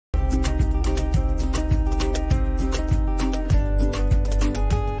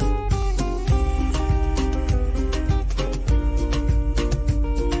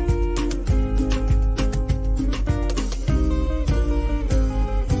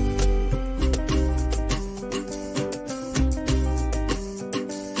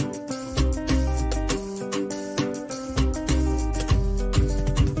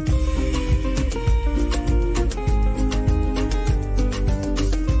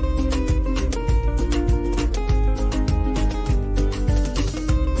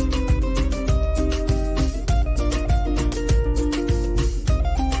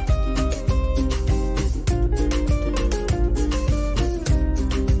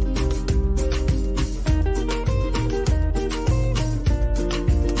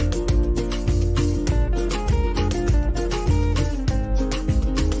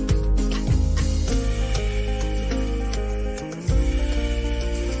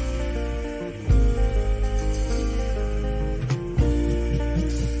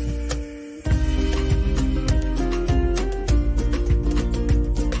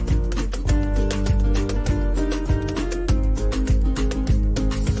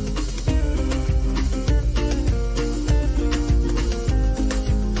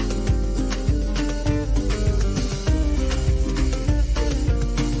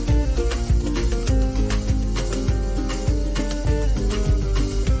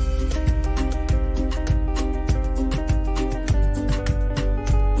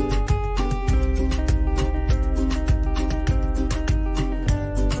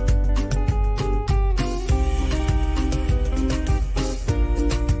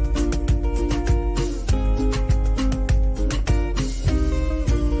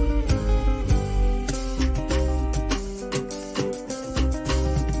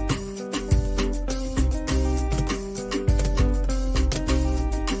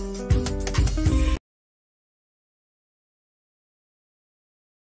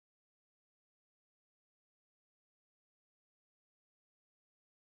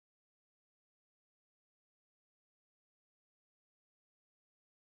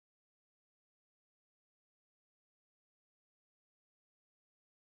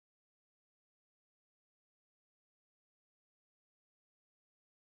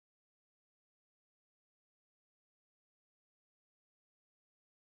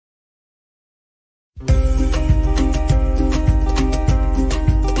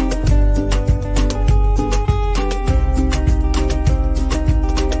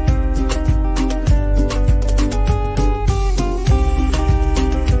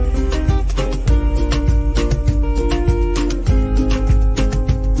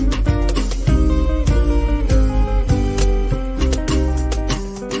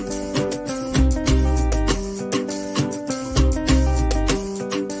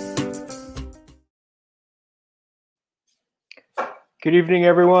Good evening,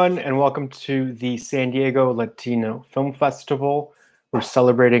 everyone, and welcome to the San Diego Latino Film Festival. We're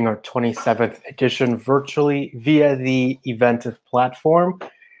celebrating our 27th edition virtually via the SDLFF platform.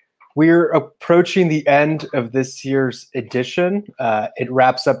 We're approaching the end of this year's edition. It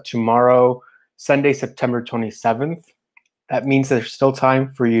wraps up tomorrow, Sunday, September 27th. That means there's still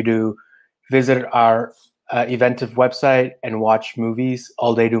time for you to visit our SDLFF website and watch movies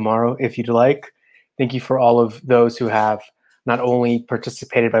all day tomorrow if you'd like. Thank you for all of those who have not only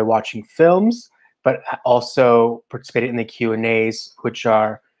participated by watching films, but also participated in the Q&As, which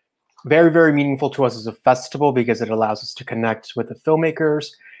are very, very meaningful to us as a festival because it allows us to connect with the filmmakers.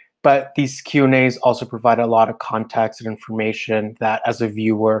 But these Q&As also provide a lot of context and information that as a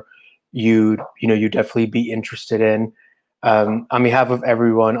viewer, you'd definitely be interested in. On behalf of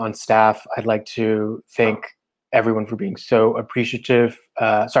everyone on staff, I'd like to thank everyone for being so appreciative,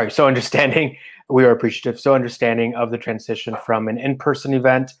 so understanding. We are appreciative, so understanding of the transition from an in-person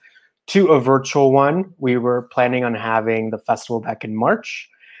event to a virtual one. We were planning on having the festival back in March,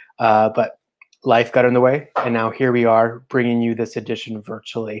 but life got in the way, and now here we are bringing you this edition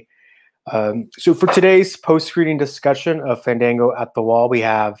virtually. So for today's post-screening discussion of Fandango at the Wall, we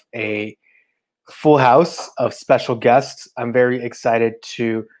have a full house of special guests. I'm very excited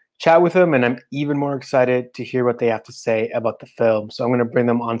to chat with them, and I'm even more excited to hear what they have to say about the film. So I'm going to bring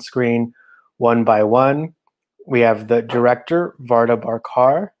them on screen one by one. We have the director, Varda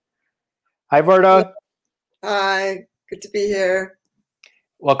Barkar. Hi, Varda. Hi, good to be here.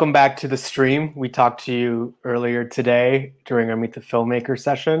 Welcome back to the stream. We talked to you earlier today during our Meet the Filmmaker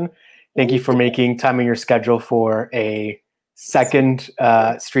session. Thank you for making time in your schedule for a second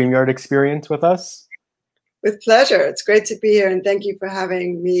StreamYard experience with us. With pleasure. It's great to be here, and thank you for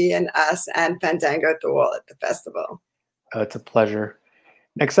having me and us and Fandango at the Wall at the festival. It's a pleasure.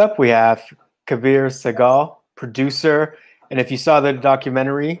 Next up, we have Kabir Segal, producer. And if you saw the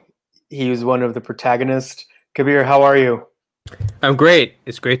documentary, he was one of the protagonists. Kabir, how are you? I'm great.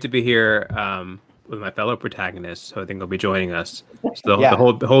 It's great to be here with my fellow protagonists, who I think will be joining us. So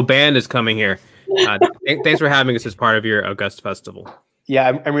the whole band is coming here. Thanks for having us as part of your August festival.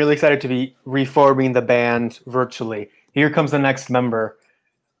 Yeah, I'm really excited to be reforming the band virtually. Here comes the next member,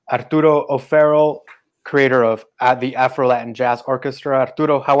 Arturo O'Farrell, creator of the Afro-Latin Jazz Orchestra.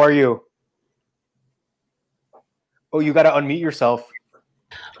 Arturo, how are you? Oh, you got to unmute yourself.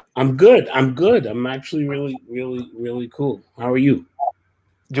 I'm good. I'm actually really cool. How are you?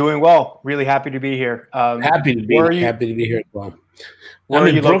 Doing well. Really happy to be here. Happy to be here as well. I'm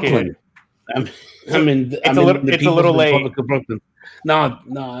in Brooklyn. It's a little late. Brooklyn.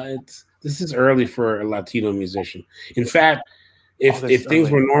 No, this is early for a Latino musician. In fact, if things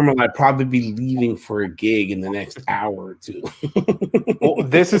were normal, I'd probably be leaving for a gig in the next hour or two. Well,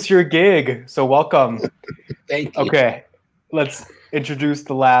 this is your gig, so welcome. Thank you. Okay, let's introduce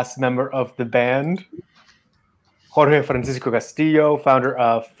the last member of the band, Jorge Francisco Castillo, founder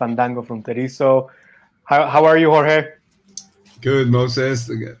of Fandango Fronterizo. How are you, Jorge? Good,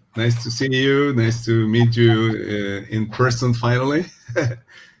 Moses. Nice to see you. Nice to meet you in person finally.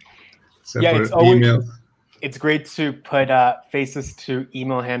 Yeah, it's great to put faces to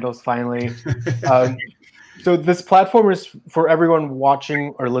email handles finally. So this platform is, for everyone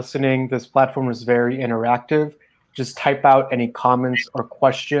watching or listening, this platform is very interactive. Just type out any comments or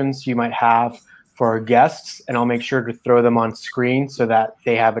questions you might have for our guests, and I'll make sure to throw them on screen so that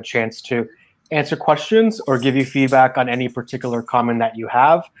they have a chance to answer questions or give you feedback on any particular comment that you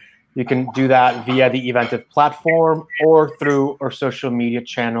have. You can do that via the SDLFF platform or through our social media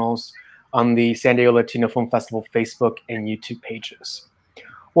channels on the San Diego Latino Film Festival Facebook and YouTube pages.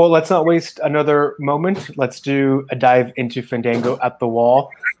 Well, let's not waste another moment. Let's do a dive into Fandango at the Wall.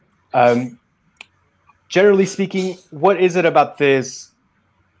 Generally speaking, what is it about this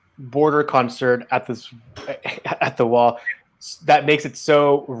border concert at the Wall that makes it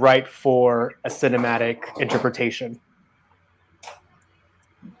so ripe for a cinematic interpretation?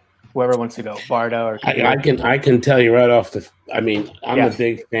 Whoever wants to go, Varda or I can tell you right off the. I mean, I'm a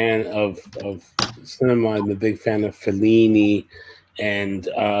big fan of cinema. I'm a big fan of Fellini, and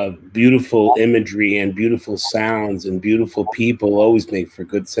beautiful imagery and beautiful sounds and beautiful people always make for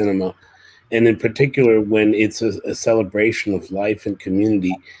good cinema. and in particular when it's a celebration of life and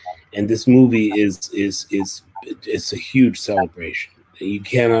community. And this movie is it's a huge celebration. You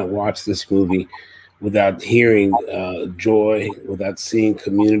cannot watch this movie without hearing joy, without seeing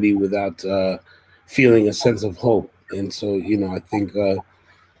community, without feeling a sense of hope. And so, you know, I think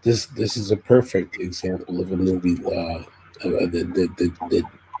this is a perfect example of a movie that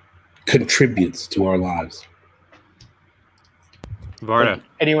contributes to our lives. Varda.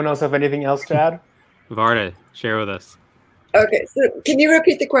 Anyone else have anything else to add? Varda, share with us. Okay, so can you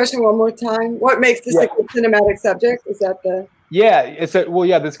repeat the question one more time? What makes this a good cinematic subject? Is that the... Yeah,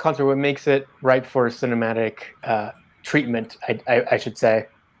 this concept, what makes it ripe for cinematic treatment, I should say.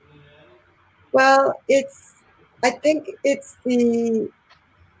 Well, I think it's the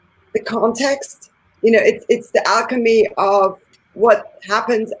context. You know, it's the alchemy of what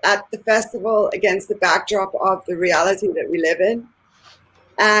happens at the festival against the backdrop of the reality that we live in.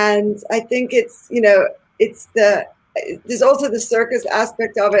 And I think it's, you know, there's also the circus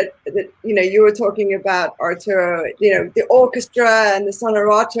aspect of it that, you know, you were talking about, Arturo, you know, the orchestra and the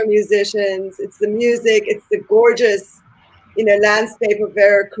sonorato musicians, it's the music, it's the gorgeous, you know, landscape of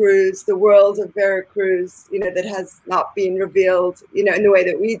Veracruz, the world of Veracruz, you know, that has not been revealed, you know, in the way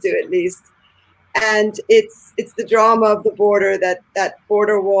that we do, at least. And it's the drama of the border, that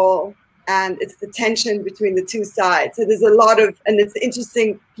border wall, and it's the tension between the two sides. So there's a lot of, and it's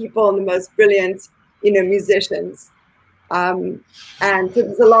interesting people and the most brilliant, you know, musicians. And so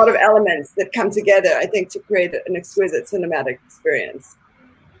there's a lot of elements that come together, I think, to create an exquisite cinematic experience.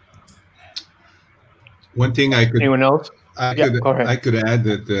 One thing I could... Anyone else? I could add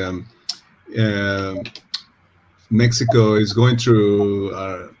that Mexico is going through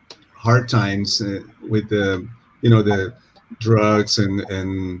hard times with the, you know, the drugs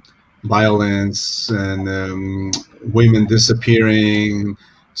and violence and women disappearing.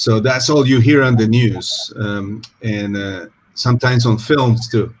 So that's all you hear on the news, and sometimes on films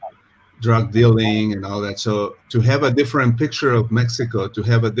too, drug dealing and all that. So to have a different picture of Mexico, to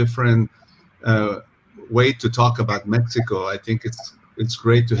have a different way to talk about Mexico, I think it's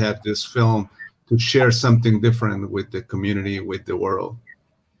great to have this film to share something different with the community, with the world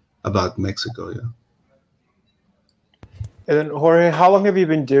about Mexico. Yeah. And then Jorge, how long have you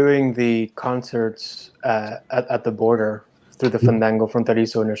been doing the concerts at the border through the Fandango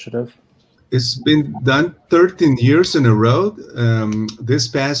Fronterizo initiative? It's been done 13 years in a row. This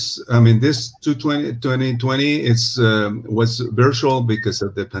 2020, was virtual because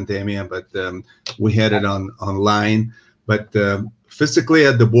of the pandemic, but we had it online. But physically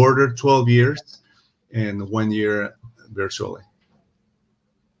at the border, 12 years, and 1 year virtually.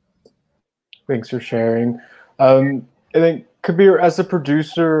 Thanks for sharing. And then Kabir, as a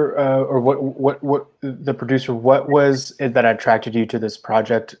producer, or what was it that attracted you to this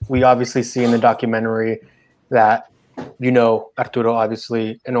project? We obviously see in the documentary that, you know, Arturo,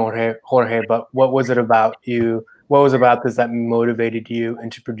 obviously, and Jorge, but what was it about you? What was about this that motivated you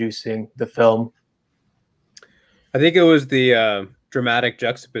into producing the film? I think it was the dramatic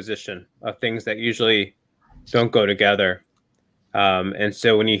juxtaposition of things that usually don't go together. And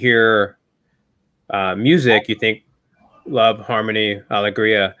so when you hear music, you think love, harmony,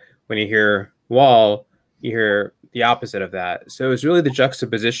 alegría. When you hear wall, you hear the opposite of that. So it's really the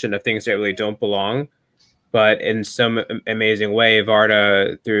juxtaposition of things that really don't belong. But in some amazing way,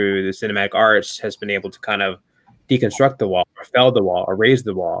 Varda, through the cinematic arts, has been able to kind of deconstruct the wall, or fell the wall, or raise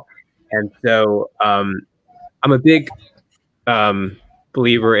the wall. And so I'm a big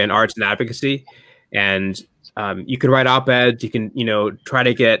believer in arts and advocacy. And you can write op-eds, you can, you know, try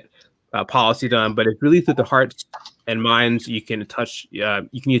to get policy done, but it's really through the hearts and minds you can touch.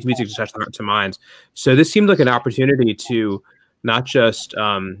 You can use music to touch the hearts and minds. So this seemed like an opportunity to not just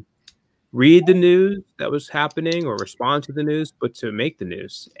read the news that was happening or respond to the news, but to make the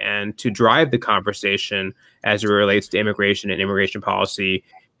news and to drive the conversation as it relates to immigration and immigration policy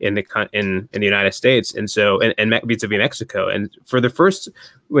in the United States, and so and vis-a-vis Mexico. And for the first,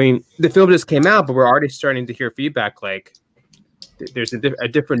 I mean, the film just came out, but we're already starting to hear feedback like there's a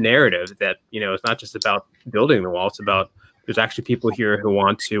different narrative that, you know, it's not just about building the wall. It's about there's actually people here who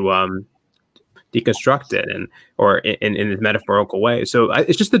want to deconstruct it or in a metaphorical way. So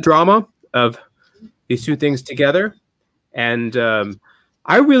it's just the drama of these two things together. And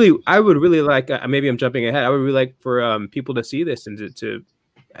I would really like, maybe I'm jumping ahead, I would really like for people to see this and to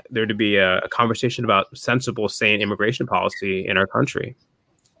there to be a conversation about sensible, sane immigration policy in our country.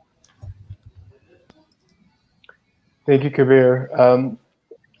 Thank you, Kabir.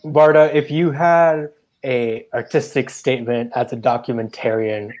 Varda, if you had a artistic statement as a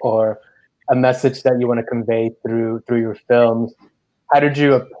documentarian or a message that you want to convey through your films, how did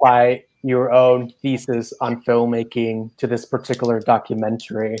you apply your own thesis on filmmaking to this particular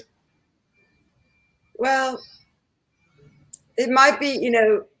documentary? Well, it might be, you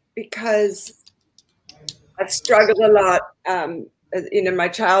know, because I've struggled a lot in my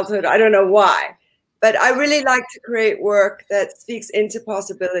childhood. I don't know why, but I really like to create work that speaks into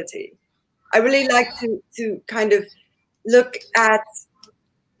possibility. I really like to kind of look at,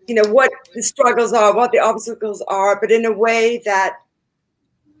 you know, what the struggles are, what the obstacles are, but in a way that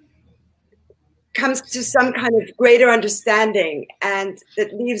comes to some kind of greater understanding, and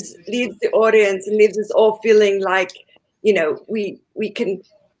that leaves the audience and leaves us all feeling like, you know, we can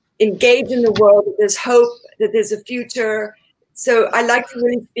engage in the world, that there's hope, that there's a future. So I like to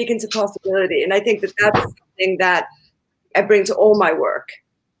really speak into possibility. And I think that that's something that I bring to all my work.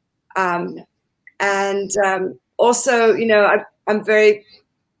 Also, you know, I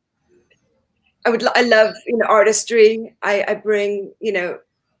love, you know, artistry. I bring, you know,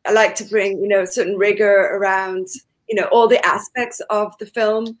 I like to bring, you know, certain rigor around, you know, all the aspects of the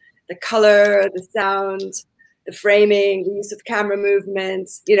film, the color, the sound, the framing, the use of camera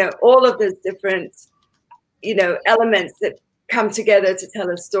movements, you know, all of those different, you know, elements that come together to tell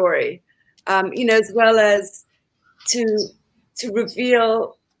a story, you know, as well as to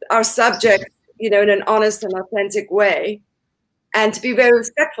reveal our subjects, you know, in an honest and authentic way, and to be very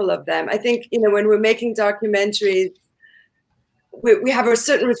respectful of them. I think, you know, when we're making documentaries, we have a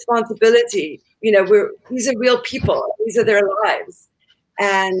certain responsibility. You know, these are real people. These are their lives.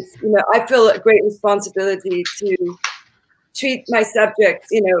 And, you know, I feel a great responsibility to treat my subjects,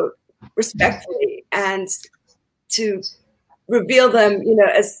 you know, respectfully, and to reveal them, you know,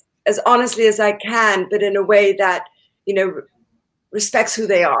 as honestly as I can, but in a way that, you know, respects who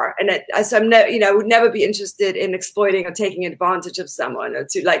they are. And so you know, I would never be interested in exploiting or taking advantage of someone, or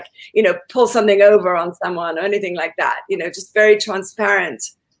to, like, you know, pull something over on someone or anything like that. You know, just very transparent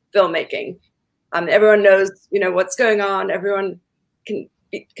filmmaking. Everyone knows, you know, what's going on. Everyone can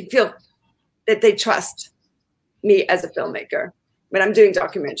feel that they trust me as a filmmaker when I'm doing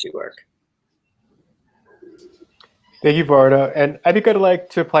documentary work. Thank you, Varda. And I think I'd like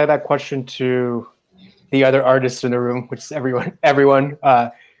to apply that question to the other artists in the room, which is everyone.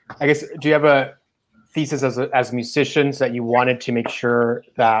 I guess, do you have a thesis as musicians that you wanted to make sure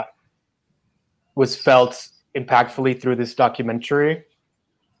that was felt impactfully through this documentary?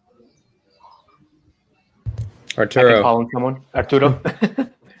 Arturo. I can call on someone. Arturo.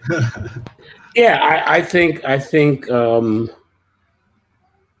 Yeah, I think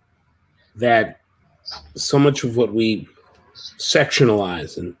that so much of what we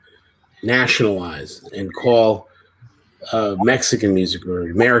sectionalize and nationalize and call Mexican music or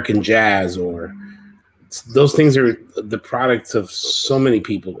American jazz, or those things, are the products of so many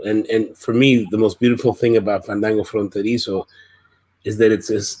people. And for me, the most beautiful thing about Fandango Fronterizo is that it's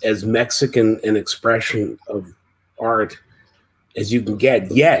as Mexican an expression of art as you can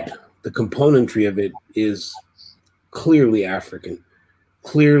get, yet the componentry of it is clearly African,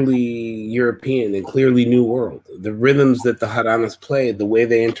 clearly European, and clearly New World. The rhythms that the jaranas play, the way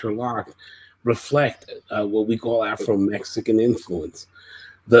they interlock, reflect what we call Afro-Mexican influence.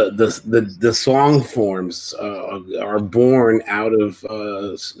 The song forms are born out of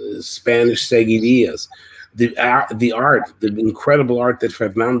Spanish seguidillas. The art, the incredible art that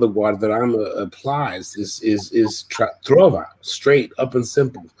Fernando Guadarrama applies is trova, straight, up and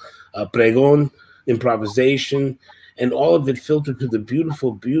simple, pregón, improvisation, and all of it filtered to the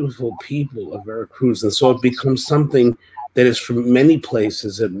beautiful, beautiful people of Veracruz. And so it becomes something that is from many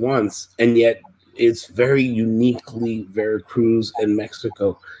places at once, and yet it's very uniquely Veracruz and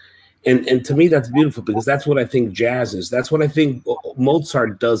Mexico. And to me, that's beautiful, because that's what I think jazz is. That's what I think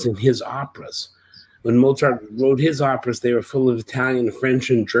Mozart does in his operas. When Mozart wrote his operas, they were full of Italian,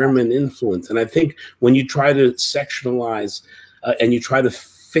 French, and German influence. And I think when you try to sectionalize and you try to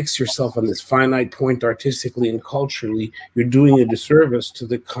fix yourself on this finite point artistically and culturally, you're doing a disservice to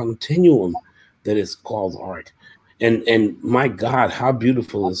the continuum that is called art. And my God, how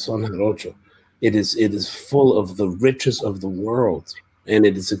beautiful is Son Jarocho. It is full of the riches of the world, and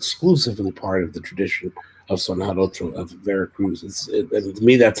it is exclusively part of the tradition of Son Jarocho of Veracruz. And to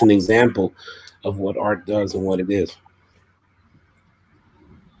me, that's an example of what art does and what it is.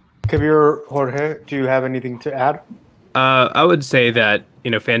 Kabir, Jorge, do you have anything to add? I would say that, you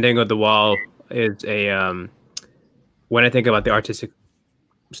know, Fandango at the Wall is a, when I think about the artistic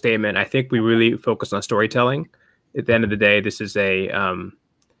statement, I think we really focus on storytelling. At the end of the day, this is a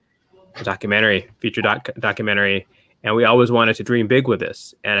documentary, feature documentary, and we always wanted to dream big with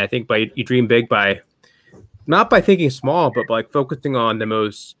this. And I think you dream big by, not by thinking small, but by focusing on the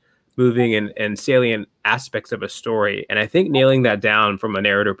most moving and salient aspects of a story. And I think nailing that down from a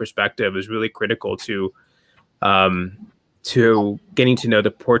narrative perspective is really critical to getting to know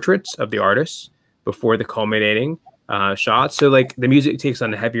the portraits of the artists before the culminating shots. So like the music takes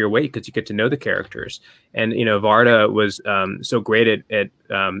on a heavier weight because you get to know the characters. And, you know, Varda was so great at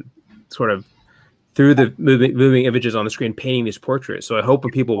sort of through the moving images on the screen, painting these portraits. So I hope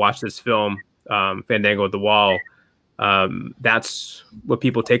when people watch this film, Fandango at the Wall, that's what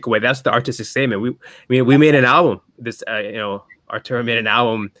people take away. That's the artistic statement. We made an album. This, you know, Arturo made an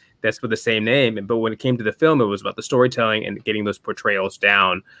album that's with the same name. But when it came to the film, it was about the storytelling and getting those portrayals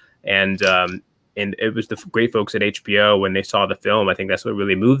down. And it was the great folks at HBO when they saw the film. I think that's what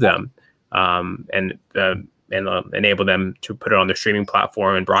really moved them, and enabled them to put it on their streaming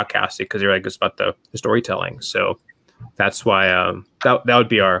platform and broadcast it because they're like, it's about the storytelling. So that's why that would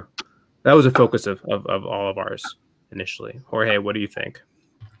be that was a focus of all of ours initially. Jorge, what do you think?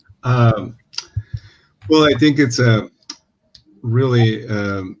 Well, I think it's really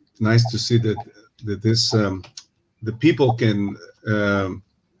nice to see that this the people can.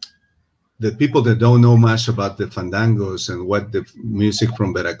 The people that don't know much about the fandangos and what the music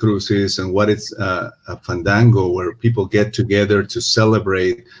from Veracruz is and what it's a fandango, where people get together to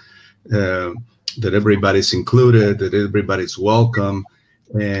celebrate that everybody's included, that everybody's welcome,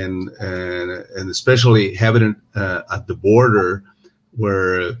 and especially having it at the border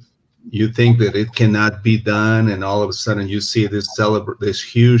where you think that it cannot be done, and all of a sudden you see this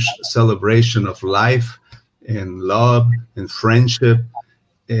huge celebration of life and love and friendship.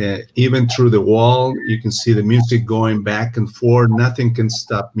 Even through the wall, you can see the music going back and forth. Nothing can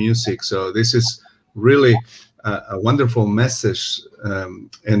stop music. So this is really a wonderful message,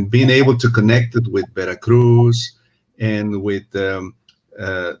 and being able to connect it with Veracruz and with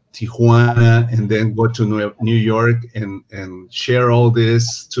Tijuana, and then go to New York and share all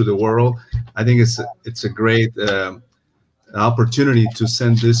this to the world. I think it's a great opportunity to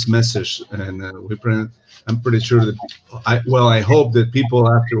send this message, and I'm pretty sure that I hope that people,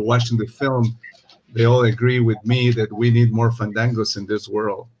 after watching the film, they all agree with me that we need more fandangos in this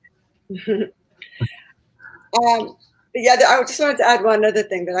world. Yeah, I just wanted to add one other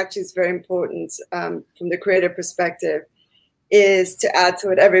thing that actually is very important from the creative perspective, is to add to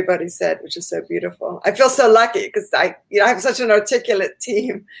what everybody said, which is so beautiful. I feel so lucky because I have such an articulate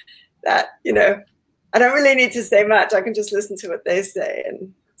team that, you know, I don't really need to say much. I can just listen to what they say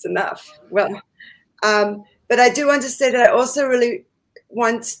and it's enough. Well, but I do want to say that I also really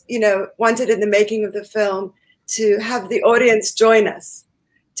wanted in the making of the film to have the audience join us,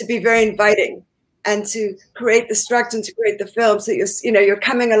 to be very inviting, and to create the structure and to create the film. So you're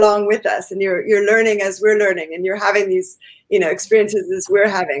coming along with us, and you're learning as we're learning, and you're having these experiences as we're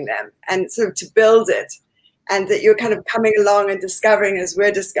having them, and so to build it, and that you're kind of coming along and discovering as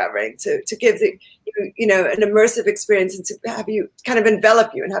we're discovering, to give an immersive experience, and to have you kind of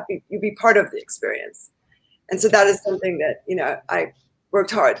envelop you and have you be part of the experience. And so that is something that I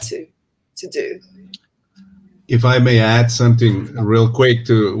worked hard to do. If I may add something real quick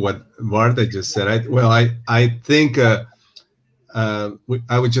to what Varda just said, I think I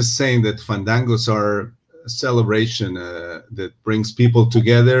was just saying that fandangos are a celebration that brings people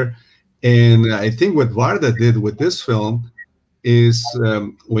together. And I think what Varda did with this film is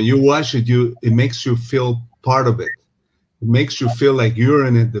when you watch it, it makes you feel part of it. It makes you feel like you're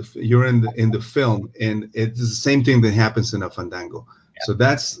in the film, and it's the same thing that happens in a fandango. Yeah. So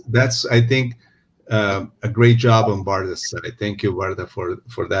that's I think a great job on Varda's side. Thank you, Varda,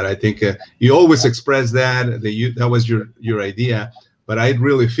 for that. I think you always express that was your idea, but I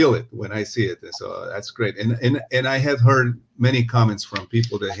really feel it when I see it. So that's great. And I have heard many comments from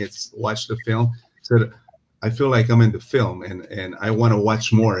people that had watched the film, said, I feel like I'm in the film, and I want to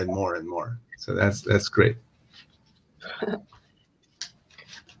watch more and more and more. So that's great.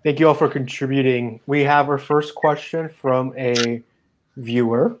 Thank you all for contributing. We have our first question from a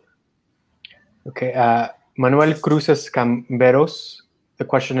viewer. Okay, Manuel Cruces Camberos. The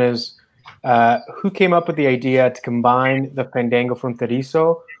question is, who came up with the idea to combine the Fandango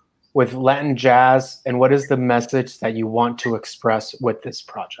Fronterizo with Latin jazz, and what is the message that you want to express with this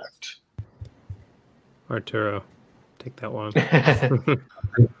project? Arturo, take that one.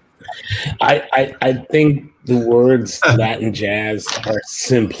 I think the words Latin jazz are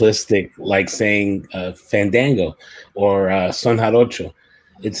simplistic, like saying fandango or son jarocho.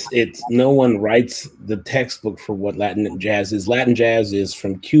 It's no one writes the textbook for what Latin jazz is. Latin jazz is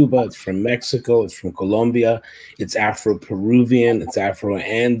from Cuba, it's from Mexico, it's from Colombia, it's Afro-Peruvian, it's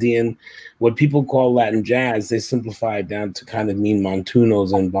Afro-Andean. What people call Latin jazz, they simplify it down to kind of mean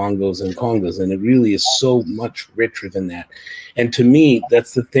montunos and bongos and congas, and it really is so much richer than that. And to me,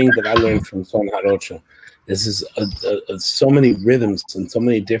 that's the thing that I learned from Son Jarocho. This is so many rhythms and so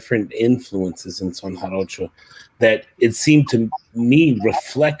many different influences in Son Jarocho that it seemed to me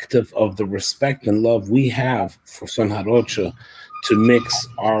reflective of the respect and love we have for Son Jarocho to mix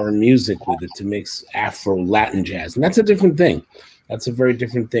our music with it, to mix Afro-Latin jazz. And that's a different thing. That's a very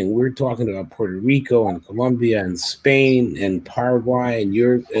different thing. We're talking about Puerto Rico and Colombia and Spain and Paraguay and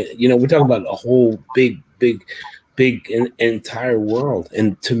Europe. You know, we're talking about a whole big entire world.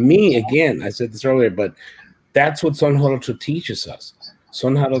 And to me, again, I said this earlier, but that's what Son Jarocho teaches us.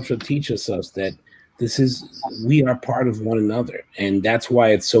 Son Jarocho teaches us that we are part of one another, and that's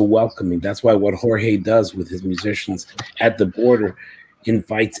why it's so welcoming. That's why what Jorge does with his musicians at the border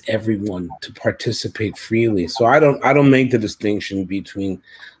invites everyone to participate freely. So I don't make the distinction between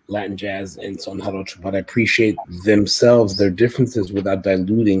Latin jazz and Son Jarocho, but I appreciate themselves, their differences, without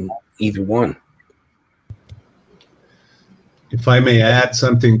diluting either one. If I may add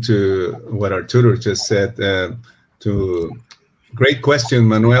something to what Arturo just said, great question,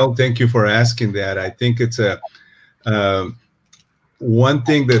 Manuel. Thank you for asking that. I think it's one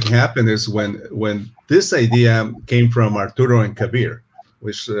thing that happened is when this idea came from Arturo and Kabir,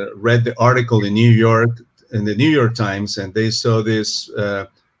 which read the article in the New York Times, and they saw this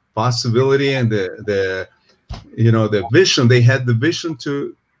possibility and the vision. They had the vision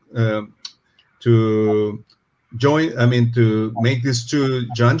to make these two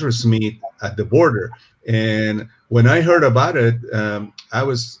genres meet at the border. And when I heard about it, I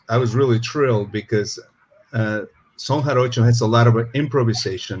was really thrilled, because Son Jarocho has a lot of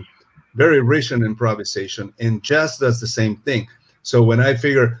improvisation, very rich in improvisation, and jazz does the same thing. So when I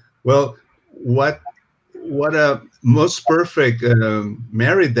figure, well, what a most perfect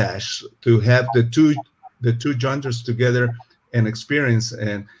marriage dash to have the two genres together and experience,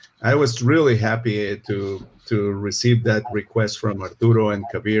 and I was really happy to receive that request from Arturo and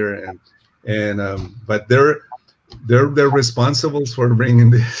Kabir, but they're responsible for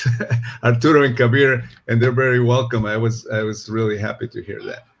bringing this, Arturo and Kabir, and they're very welcome. I was really happy to hear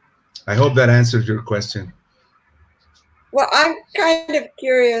that. I hope that answers your question. Well, I'm kind of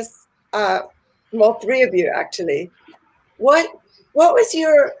curious, from all three of you, actually. What was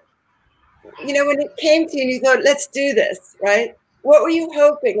your, when it came to you and you thought, let's do this, right? What were you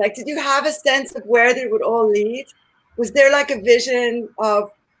hoping? Like, did you have a sense of where they would all lead? Was there like a vision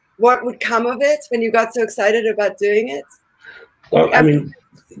of what would come of it when you got so excited about doing it? Well, I mean,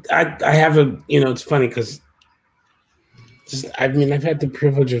 I have it's funny because I've had the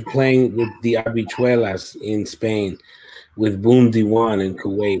privilege of playing with the Habichuelas in Spain, with Boom Diwan in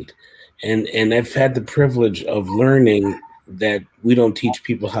Kuwait. And I've had the privilege of learning that we don't teach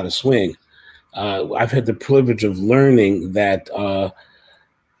people how to swing. I've had the privilege of learning that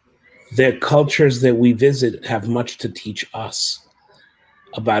the cultures that we visit have much to teach us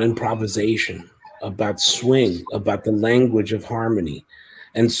about improvisation, about swing, about the language of harmony.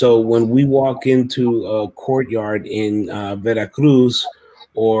 And so when we walk into a courtyard in Veracruz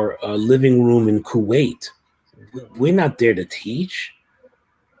or a living room in Kuwait, we're not there to teach.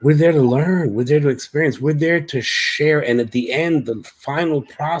 We're there to learn. We're there to experience. We're there to share. And at the end, the final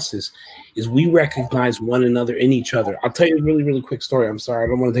process is we recognize one another in each other. I'll tell you a really, really quick story. I'm sorry, I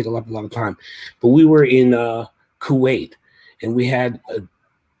don't want to take a lot of time. But we were in Kuwait, and we had a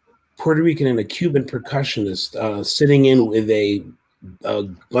Puerto Rican and a Cuban percussionist sitting in with a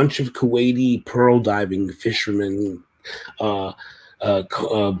bunch of Kuwaiti pearl diving fishermen,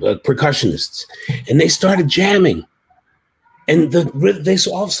 percussionists. And they started jamming. And they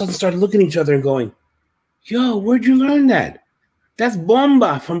all of a sudden started looking at each other and going, yo, where'd you learn that? That's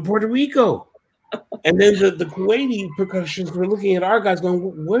bomba from Puerto Rico. And then the Kuwaiti percussionists were looking at our guys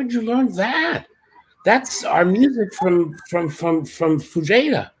going, where'd you learn that? That's our music from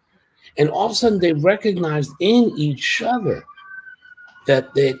Fujairah. And all of a sudden they recognized in each other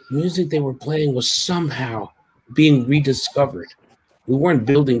that the music they were playing was somehow being rediscovered. We weren't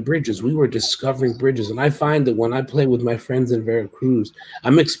building bridges, we were discovering bridges. And I find that when I play with my friends in Veracruz,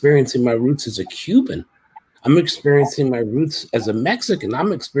 I'm experiencing my roots as a Cuban. I'm experiencing my roots as a Mexican.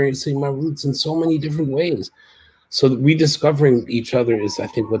 I'm experiencing my roots in so many different ways. So rediscovering each other is, I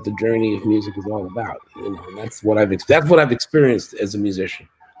think, what the journey of music is all about. And that's what I've experienced as a musician.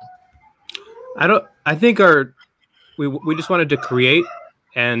 I think we just wanted to create.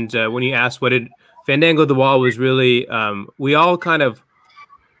 And when you asked what did Fandango at the Wall was really, we all kind of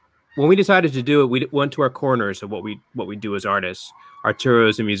when we decided to do it, we went to our corners of what we do as artists. Arturo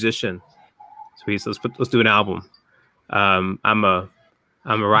is a musician, so let's do an album. I'm a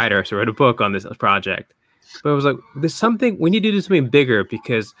writer, so I wrote a book on this project. But I was like, there's something we need to do something bigger,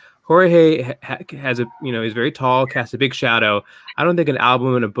 because Jorge has a, he's very tall, casts a big shadow. I don't think an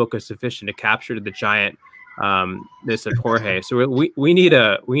album and a book is sufficient to capture the giant this of Jorge. So we need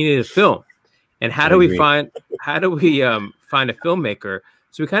a film. And how do we find a filmmaker?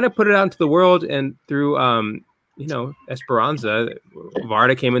 So we kind of put it out into the world, and through Esperanza,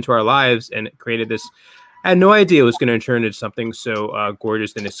 Varda came into our lives and created this. I had no idea it was going to turn into something so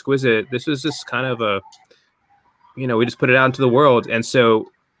gorgeous and exquisite. This was just kind of a, we just put it out into the world. And so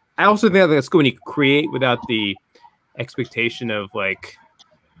I also think that's good when you create without the expectation of like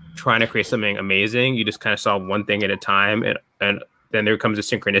trying to create something amazing. You just kind of solve one thing at a time, and then there comes a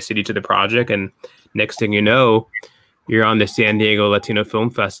synchronicity to the project. And next thing you know, you're on the San Diego Latino Film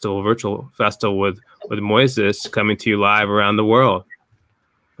Festival, virtual festival with Moises, coming to you live around the world.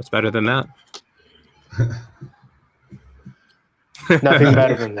 What's better than that? Nothing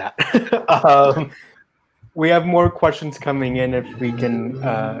better than that. We have more questions coming in if we can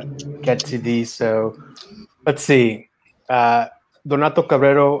get to these. So let's see. Donato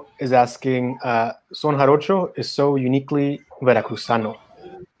Cabrero is asking, Son Jarocho is so uniquely Veracruzano.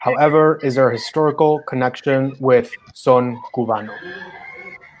 However, is there a historical connection with Son Cubano?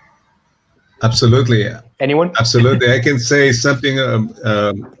 Absolutely. Anyone? Absolutely. I can say something,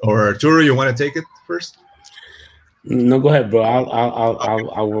 or Arturo, you want to take it first? No, go ahead, bro.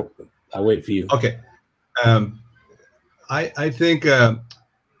 I'll wait for you. Okay. I think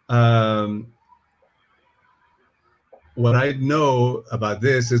what I know about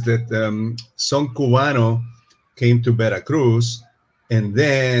this is that Son Cubano came to Veracruz, and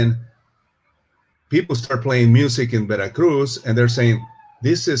then people start playing music in Veracruz, and they're saying,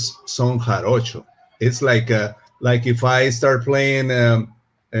 this is Son Jarocho. It's like if I start playing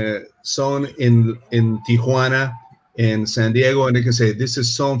son in Tijuana and San Diego, and they can say, this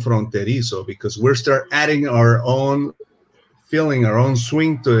is Son Fronterizo, because we're start adding our own feeling, our own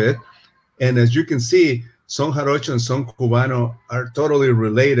swing to it. And as you can see, Son Jarocho and Son Cubano are totally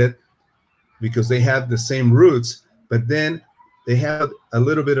related because they have the same roots, but then they have a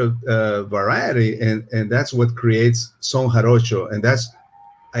little bit of variety, and that's what creates Son Jarocho. And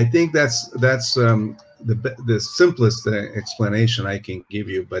I think that's the simplest explanation I can give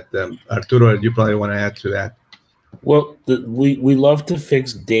you. But Arturo, you probably want to add to that. Well, we love to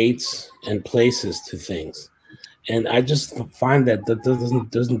fix dates and places to things, and I just find that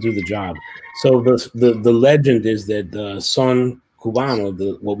doesn't do the job. So the legend is that Son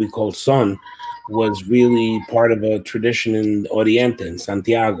Cubano, what we call son, was really part of a tradition in Oriente, in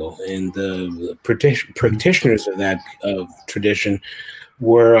Santiago, and the practitioners of that tradition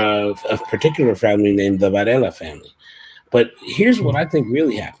were a particular family named the Varela family. But here's what I think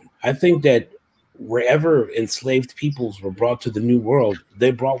really happened. I think that wherever enslaved peoples were brought to the New World, they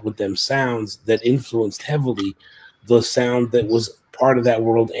brought with them sounds that influenced heavily the sound that was part of that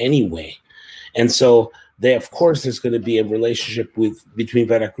world anyway. And so of course, there's going to be a relationship between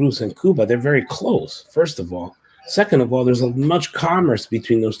Veracruz and Cuba. They're very close, first of all. Second of all, there's much commerce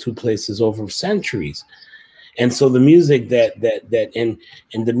between those two places over centuries. And so the music and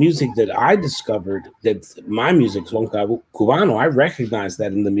the music that I discovered, that my music, Son Cubano, I recognized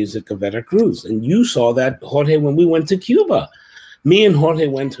that in the music of Veracruz. And you saw that, Jorge, when we went to Cuba. Me and Jorge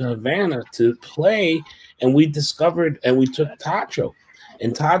went to Havana to play, and we discovered, and we took Tacho.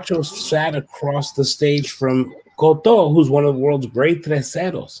 And Tacho sat across the stage from Cotó, who's one of the world's great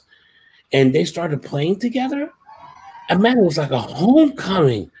treseros. And they started playing together. And man, it was like a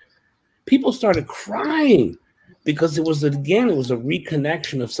homecoming. People started crying because it was a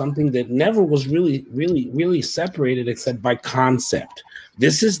reconnection of something that never was really separated except by concept.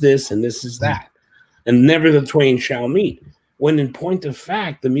 This is this and this is that. And never the twain shall meet. When in point of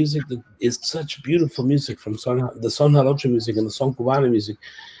fact, the music that is such beautiful music from the Son Jarocho music and the Son Cubano music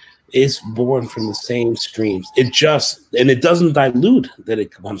is born from the same streams. It doesn't dilute that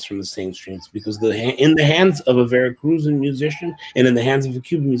it comes from the same streams, because in the hands of a Veracruzan musician and in the hands of a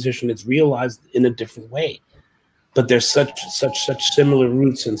Cuban musician, it's realized in a different way. But there's such similar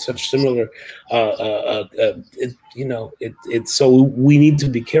roots and such similar, so we need to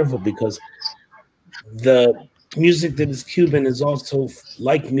be careful, because the music that is Cuban is also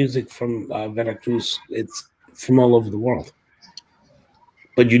like music from Veracruz. It's from all over the world,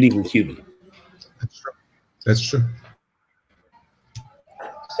 but uniquely Cuban. That's true.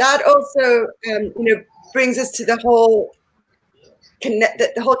 That also, brings us to the whole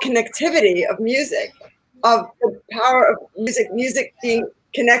connectivity of music, of the power of music being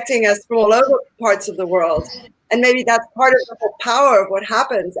connecting us from all over parts of the world. And maybe that's part of the whole power of what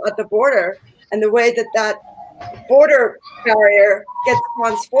happens at the border and the way that that border barrier gets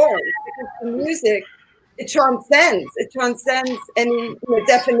transformed. Because the music, it transcends any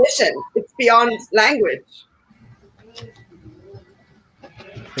definition. It's beyond language.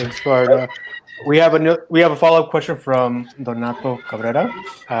 Thanks, Varda. We have a follow-up question from Donato Cabrera.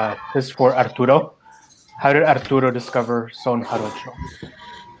 This is for Arturo. How did Arturo discover Son Jarocho?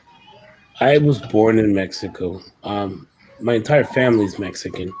 I was born in Mexico. My entire family is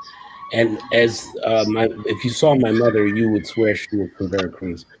Mexican, and as if you saw my mother, you would swear she was from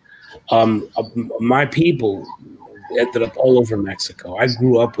Veracruz. My people ended up all over Mexico. I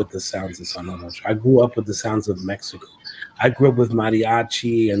grew up with the sounds of Son Jarocho. I grew up with the sounds of Mexico. I grew up with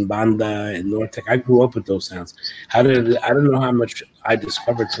mariachi and banda and Nortec. I grew up with those sounds. I don't know how much I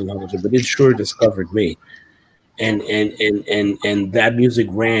discovered Son Jarocho, but it sure discovered me. And that music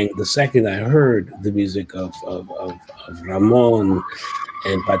rang the second I heard the music of Ramon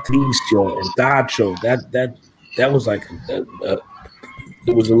and Patricio and Tacho. That was like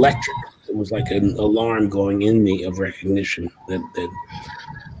it was electric. It was like an alarm going in me of recognition that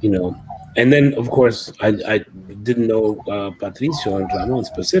And then, of course, I didn't know Patricio and Ramon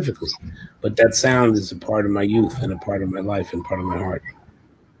specifically, but that sound is a part of my youth and a part of my life and part of my heart.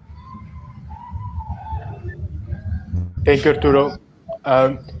 Thank you, Arturo.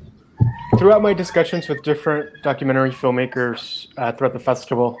 Throughout my discussions with different documentary filmmakers throughout the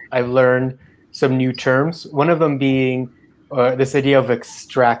festival, I've learned some new terms. One of them being this idea of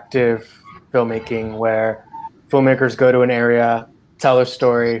extractive filmmaking, where filmmakers go to an area, tell a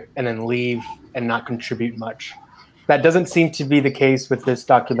story, and then leave and not contribute much. That doesn't seem to be the case with this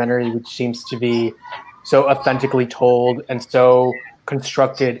documentary, which seems to be so authentically told and so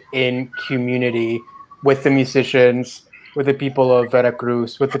constructed in community with the musicians, with the people of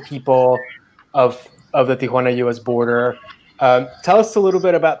Veracruz, with the people of the Tijuana-US border. Tell us a little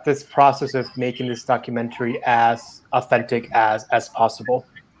bit about this process of making this documentary as authentic as possible.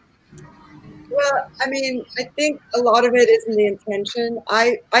 Well, I mean, I think a lot of it is in the intention.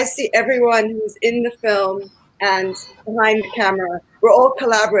 I see everyone who's in the film and behind the camera. We're all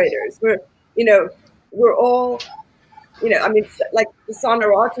collaborators. We're all, I mean, like the Son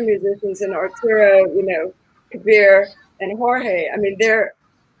Jarocho musicians and Arturo, Kabir and Jorge. I mean, they're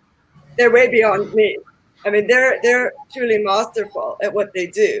way beyond me. I mean, they're truly masterful at what they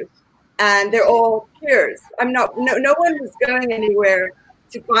do, and they're all peers. I'm not. No one was going anywhere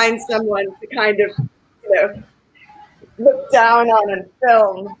to find someone to kind of, look down on and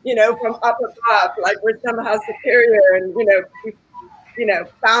film, from up above, like we're somehow superior and, we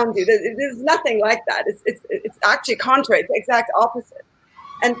found you. There's nothing like that. It's actually contrary, it's the exact opposite.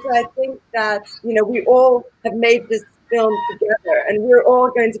 And so I think that, we all have made this film together and we're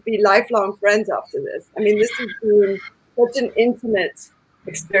all going to be lifelong friends after this. I mean, this has been such an intimate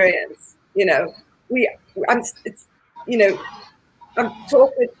experience, I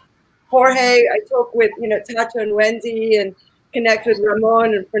talk with Jorge, I talk with, Tacho and Wendy, and connect with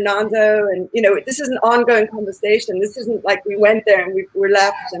Ramon and Fernando. And, this is an ongoing conversation. This isn't like we went there and we're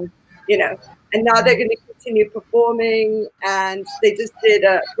left and, and now they're going to continue performing. And they just did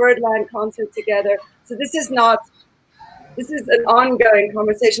a Birdland concert together. So this is an ongoing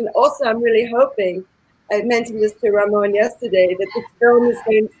conversation. Also, I'm really hoping, I mentioned this to Ramon yesterday, that this film is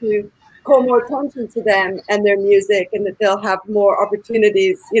going to call more attention to them and their music, and that they'll have more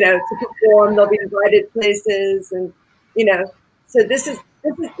opportunities, to perform. They'll be invited places, and so this is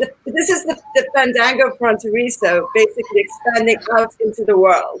the Fandango Fronterizo, basically expanding out into the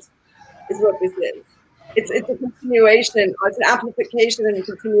world, is what this is. It's a continuation, it's an amplification and a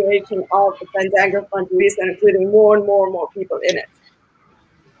continuation of the Fandango Fronterizo, including more and more and more people in it.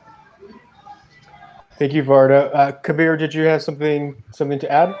 Thank you, Varda. Kabir, did you have something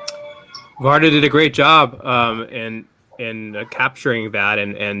to add? Varda did a great job in capturing that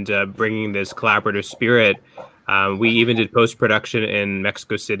and bringing this collaborative spirit. We even did post-production in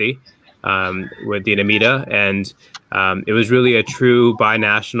Mexico City with Dinamita, and it was really a true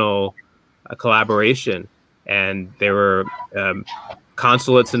binational collaboration. And there were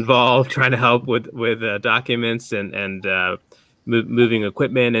consulates involved trying to help with documents and moving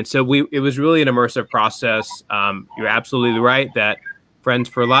equipment. And so it was really an immersive process. You're absolutely right that friends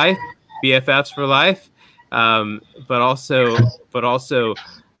for life, BFFs for life, but also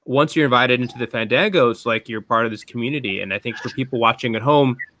once you're invited into the Fandango, it's like you're part of this community. And I think for people watching at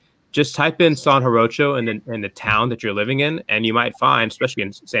home, just type in Son Jarocho in the town that you're living in, and you might find, especially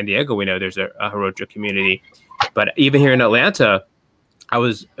in San Diego, we know there's a Jarocho community. But even here in Atlanta, I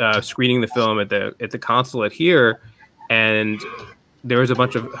was screening the film at the consulate here, and there was a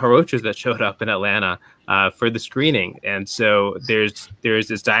bunch of jarochos that showed up in Atlanta for the screening, and so there's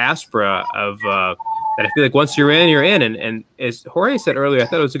this diaspora of that I feel like once you're in, you're in. And as Jorge said earlier, I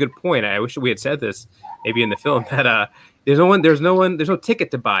thought it was a good point. I wish we had said this maybe in the film, that there's no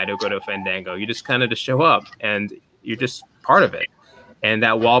ticket to buy to go to a Fandango. You just kind of just show up and you're just part of it. And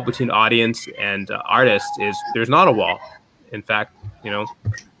that wall between audience and artist there's not a wall. In fact, there's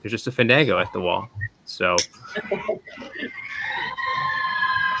just a Fandango at the wall. So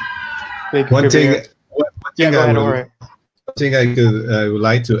one thing I would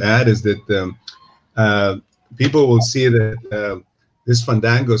like to add is that people will see that these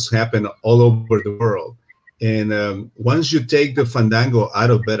fandangos happen all over the world. And once you take the fandango out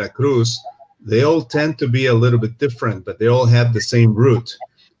of Veracruz, they all tend to be a little bit different, but they all have the same root.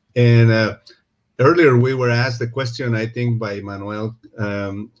 And earlier we were asked the question, I think by Manuel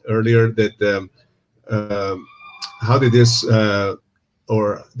earlier, that how did this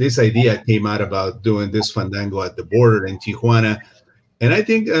this idea came out about doing this fandango at the border in Tijuana. And I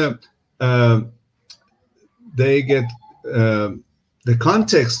think they get the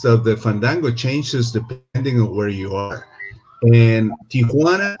context of the fandango changes depending on where you are. And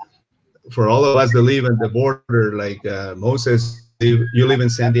Tijuana, for all of us that live at the border, like Moses, you live in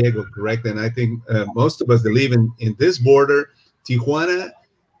San Diego, correct? And I think most of us that live in this border, Tijuana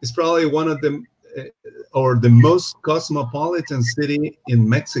is probably one of them, or the most cosmopolitan city in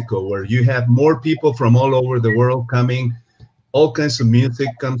Mexico, where you have more people from all over the world coming. All kinds of music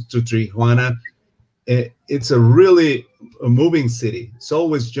comes to Tijuana. It's a really moving city. It's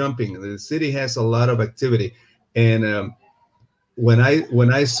always jumping. The city has a lot of activity. And when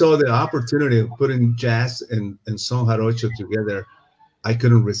I saw the opportunity of putting jazz and son jarocho together, I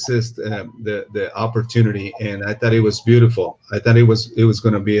couldn't resist the opportunity, and I thought it was beautiful. I thought it was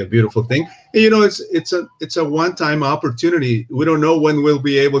going to be a beautiful thing. And, it's a one-time opportunity. We don't know when we'll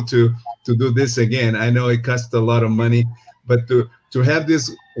be able to do this again. I know it costs a lot of money, but to have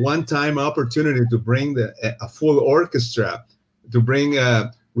this one-time opportunity to bring a full orchestra, to bring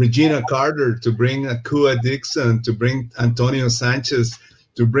Regina Carter, to bring Kua Dixon, to bring Antonio Sanchez,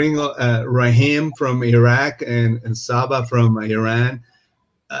 to bring Rahim from Iraq and Saba from Iran.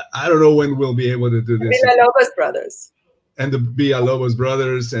 I don't know when we'll be able to do this. Villalobos brothers. And the Villalobos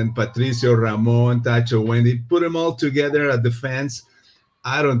brothers and Patricio, Ramon, Tacho, Wendy, put them all together at the fence.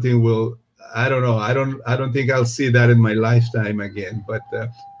 I don't think I don't know. I don't think I'll see that in my lifetime again. But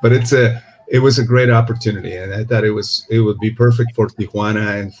it was a great opportunity, and I thought it would be perfect for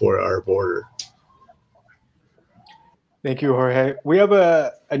Tijuana and for our border. Thank you, Jorge. We have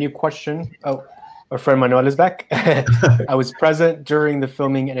a new question. Oh, our friend Manuel is back. I was present during the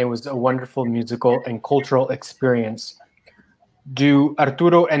filming, and it was a wonderful musical and cultural experience. Do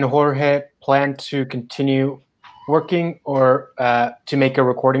Arturo and Jorge plan to continue working or to make a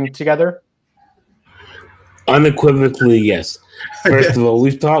recording together? Unequivocally, yes. First of all,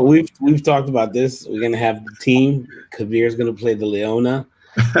 we've talked about this. We're gonna have the team. Kabir's gonna play the Leona.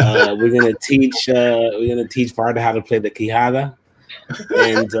 We're gonna teach Farda how to play the Quijada,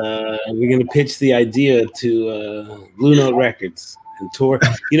 and we're gonna pitch the idea to Blue Note Records and tour.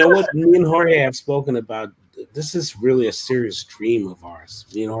 You know what? Me and Jorge have spoken about. This is really a serious dream of ours.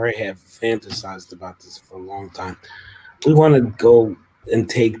 Me and Jorge have fantasized about this for a long time. We want to go and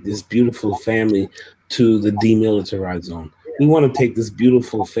take this beautiful family to the demilitarized zone. We want to take this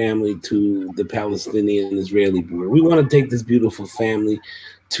beautiful family to the Palestinian-Israeli border. We want to take this beautiful family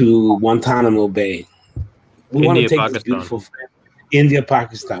to Guantanamo Bay. We want to take this beautiful family, India,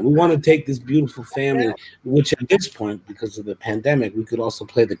 Pakistan. We want to take this beautiful family, which at this point, because of the pandemic, we could also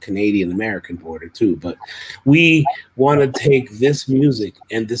play the Canadian-American border too. But we want to take this music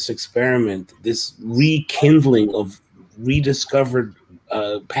and this experiment, this rekindling of rediscovered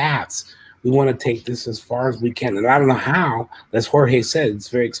paths. We want to take this as far as we can. And I don't know how, as Jorge said, it's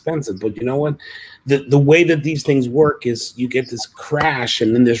very expensive. But you know what? The way that these things work is you get this crash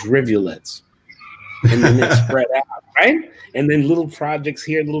and then there's rivulets. And then they spread out, right? And then little projects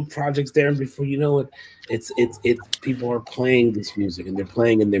here, little projects there. And before you know it, it's people are playing this music and they're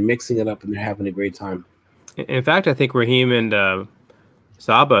playing and they're mixing it up and they're having a great time. In fact, I think Rahim and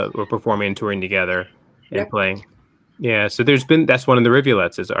Saba were performing and touring together and playing. Yeah, so that's one of the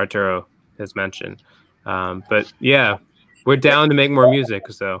rivulets, as Arturo has mentioned. But yeah, we're down to make more music.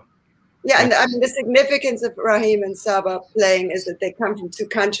 So yeah, and I mean the significance of Rahim and Saba playing is that they come from two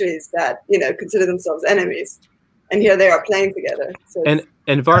countries that consider themselves enemies, and here they are playing together. So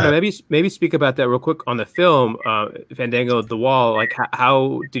and Varda, maybe speak about that real quick on the film Fandango at the Wall. Like,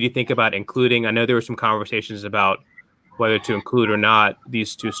 how did you think about including? I know there were some conversations about whether to include or not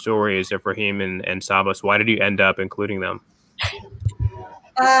these two stories of Rahim and Saba. So why did you end up including them?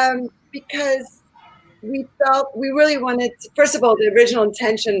 Because we felt we really wanted to, first of all, the original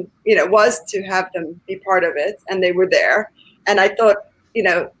intention, was to have them be part of it, and they were there. And I thought,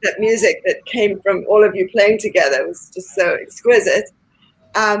 that music that came from all of you playing together was just so exquisite.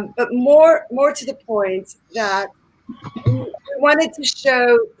 But more to the point that we wanted to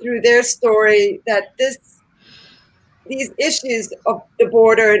show through their story that these issues of the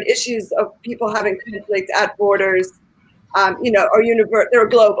border and issues of people having conflict at borders, are they're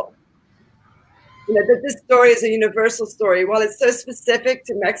global. That this story is a universal story. While it's so specific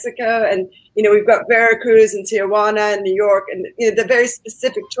to Mexico, and we've got Veracruz and Tijuana and New York, and the very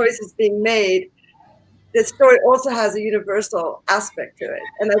specific choices being made, the story also has a universal aspect to it.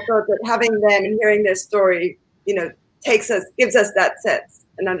 And I thought that having them and hearing their story, gives us that sense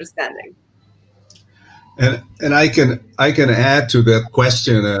and understanding. And I can add to that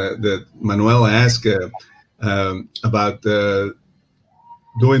question that Manuel asked about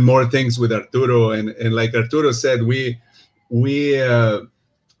doing more things with Arturo, and like Arturo said, we on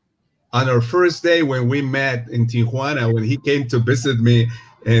our first day when we met in Tijuana, when he came to visit me,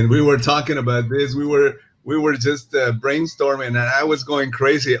 and we were talking about this, we were just brainstorming, and I was going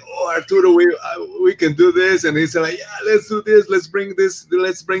crazy. Oh, Arturo, we can do this, and he said, like, yeah, let's do this. Let's bring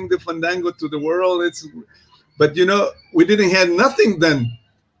the Fandango to the world. But we didn't have nothing then.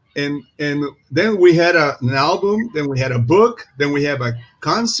 And then we had an album, then we had a book, then we have a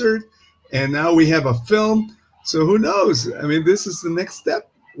concert, and now we have a film. So who knows? I mean, this is the next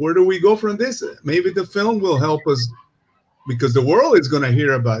step. Where do we go from this? Maybe the film will help us, because the world is going to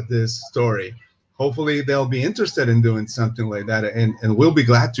hear about this story. Hopefully they'll be interested in doing something like that, and we'll be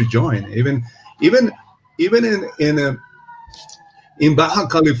glad to join. Even in Baja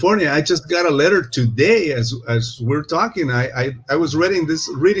California, I just got a letter today as we're talking. I was reading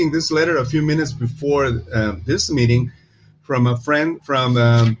this letter a few minutes before this meeting from a friend from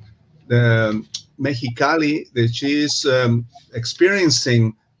the Mexicali, that she's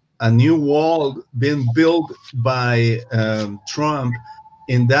experiencing a new wall being built by Trump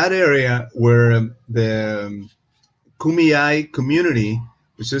in that area where the Kumeyaay community,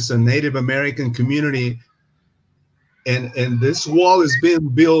 which is a Native American community, and this wall is being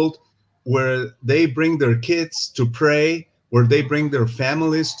built where they bring their kids to pray, where they bring their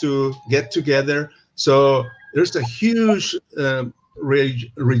families to get together. So there's a huge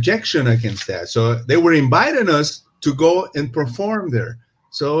rejection against that. So they were inviting us to go and perform there.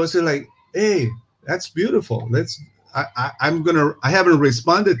 So I was like, hey, that's beautiful. I haven't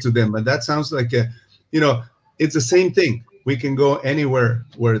responded to them, but that sounds like it's the same thing. We can go anywhere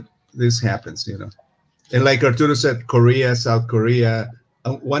where this happens, And like Arturo said, Korea, South Korea.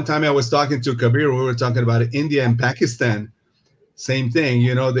 One time I was talking to Kabir, we were talking about India and Pakistan. Same thing,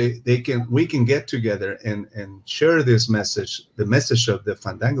 we can get together and share this message, the message of the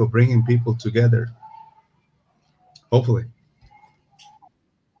Fandango, bringing people together. Hopefully.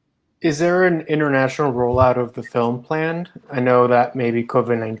 Is there an international rollout of the film planned? I know that maybe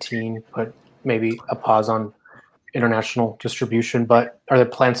COVID-19 put maybe a pause on international distribution, but are there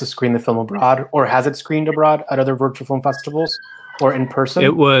plans to screen the film abroad, or has it screened abroad at other virtual film festivals or in person?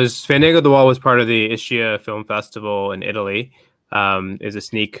 It was Fandango at the Wall was part of the Ischia Film Festival in Italy. Is a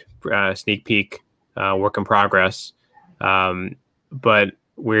sneak peek, work in progress. But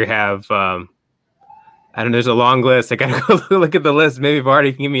we have, I don't know, there's a long list. I gotta go look at the list. Maybe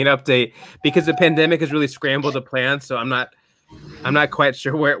Vardy can give me an update, because the pandemic has really scrambled the plans. So I'm not quite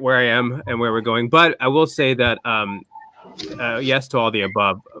sure where I am and where we're going, but I will say that yes to all the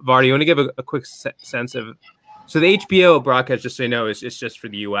above. Vardy, you want to give a quick sense of, so the HBO broadcast, just so you know, is just for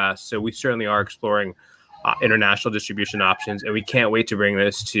the US. So we certainly are exploring international distribution options, and we can't wait to bring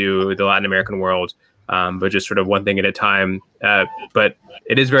this to the Latin American world, but just sort of one thing at a time. But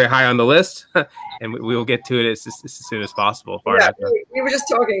it is very high on the list, and we will get to it as soon as possible. Yeah, we were just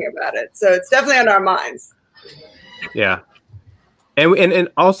talking about it, so it's definitely on our minds. Yeah. And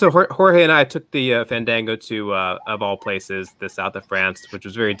also Jorge and I took the Fandango to of all places, the south of France, which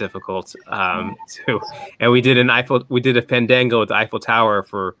was very difficult and we did a Fandango at the Eiffel Tower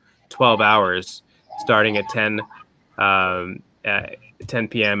for 12 hours, starting at 10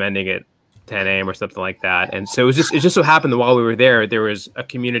 p.m. ending at 10 a.m. or something like that. And so it just so happened that while we were there was a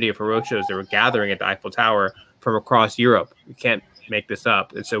community of Jarochos that were gathering at the Eiffel Tower from across Europe. We can't make this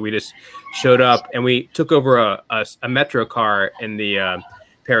up. And so we just showed up, and we took over a metro car in the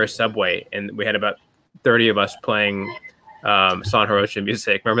Paris subway, and we had about 30 of us playing San Jarocho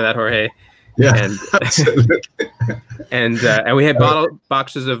music. Remember that, Jorge? Yeah. And we had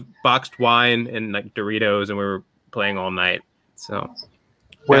boxes of boxed wine and like Doritos, and we were playing all night. So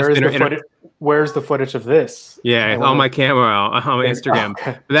Where's the footage of this? Yeah, on my camera, on my Instagram.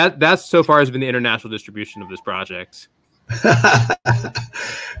 That's so far has been the international distribution of this project.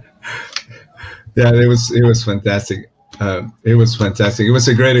 Yeah, it was fantastic. It was fantastic. It was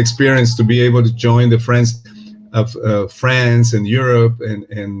a great experience to be able to join the friends of France and Europe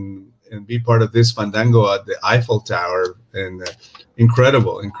and be part of this Fandango at the Eiffel Tower. And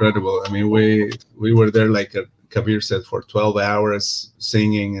incredible. I mean, we were there, like Kabir said, for 12 hours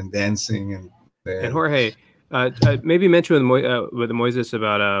singing and dancing. And Jorge, maybe mention with Moises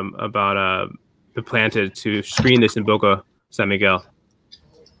about the plan to screen this in Boca San Miguel.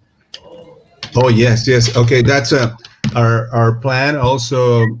 Oh yes. Okay, that's our plan.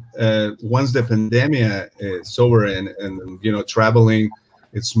 Also, once the pandemic is over and traveling,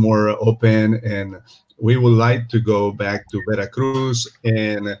 it's more open, and we would like to go back to Veracruz.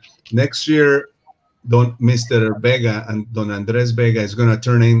 And next year, Mr. Vega and Don Andres Vega is going to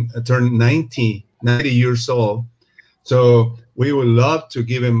turn 90 years old. So we would love to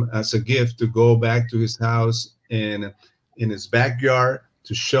give him as a gift to go back to his house and in his backyard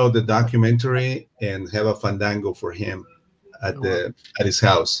to show the documentary and have a fandango for him at his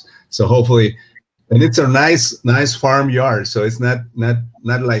house. So hopefully, and it's a nice farm yard. So it's not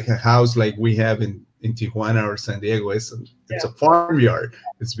like a house like we have in Tijuana or San Diego. It's a farm yard.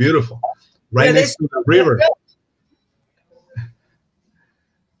 It's beautiful, right next to the river.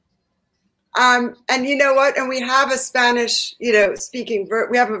 And you know what? And we have a Spanish, speaking.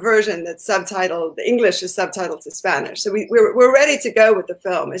 We have a version that's subtitled. The English is subtitled to Spanish. So we're ready to go with the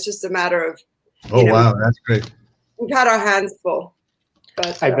film. It's just a matter of. Wow, that's great. We've had our hands full.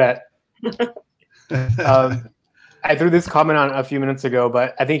 But, I bet. I threw this comment on a few minutes ago,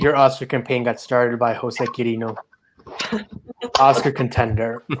 but I think your Oscar campaign got started by Jose Quirino. Oscar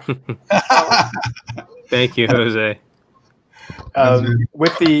contender. Thank you, Jose.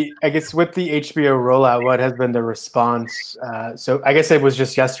 With the HBO rollout, what has been the response? So I guess it was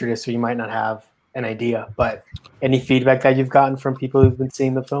just yesterday, so you might not have an idea, but any feedback that you've gotten from people who've been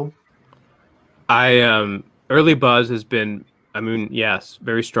seeing the film? Early buzz has been, yes,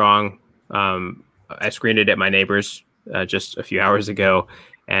 very strong. I screened it at my neighbor's just a few hours ago,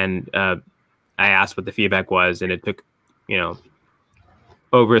 and I asked what the feedback was, and it took,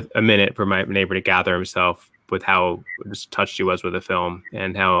 over a minute for my neighbor to gather himself with how just touched he was with the film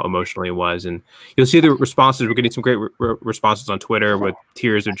and how emotional he was. And you'll see the responses. We're getting some great responses on Twitter with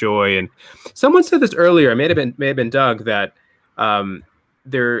tears of joy. And someone said this earlier, it may have been Doug, that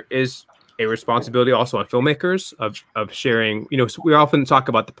there is a responsibility also on filmmakers of sharing. We often talk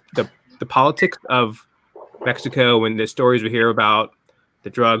about the politics of Mexico and the stories we hear about the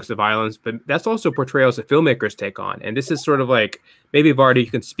drugs, the violence, but that's also portrayals that filmmakers take on. And this is sort of like, maybe Vardy,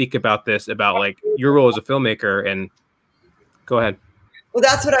 you can speak about this, about like your role as a filmmaker, and go ahead. Well,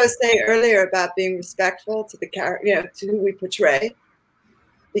 that's what I was saying earlier about being respectful to the character, to who we portray,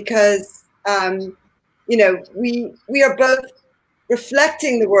 because, we are both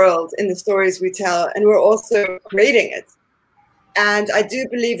reflecting the world in the stories we tell, and we're also creating it. And I do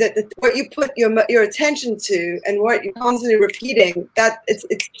believe that what you put your attention to and what you're constantly repeating, that it's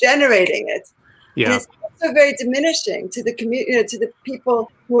generating it. Yeah. And it's also very diminishing to the community, to the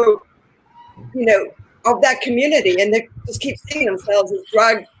people who are, of that community, and they just keep seeing themselves as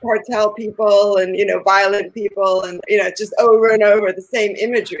drug cartel people and violent people, and just over and over the same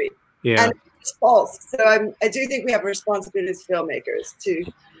imagery. Yeah. And it's false. So I do think we have a responsibility as filmmakers to.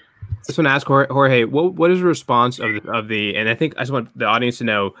 I just want to ask Jorge, what is the response of the, and I just want the audience to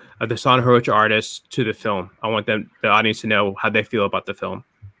know, of the Son Jarocho artists to the film. I want the audience to know how they feel about the film.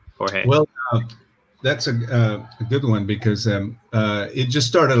 Jorge. Well, that's a good one, because it just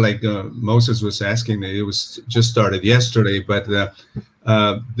started, like Moses was asking. It was just started yesterday, but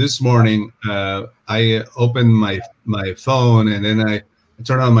this morning I opened my phone, and then I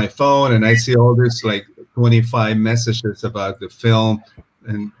turn on my phone and I see all this like 25 messages about the film.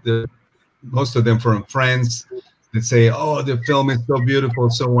 And most of them from friends that say, "Oh, the film is so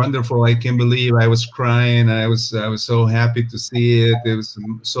beautiful, so wonderful. I can't believe I was crying. I was so happy to see it. It was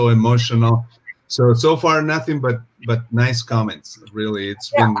so emotional." So far, nothing but nice comments. Really,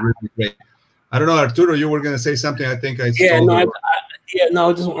 it's been really great. I don't know, Arturo, you were going to say something. I think I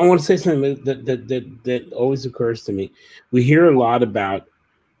want to say something that always occurs to me. We hear a lot about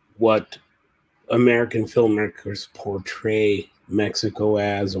what American filmmakers portray Mexico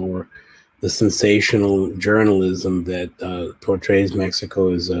as, or the sensational journalism that portrays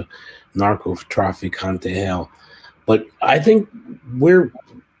Mexico as a narco traficante hell. But I think we're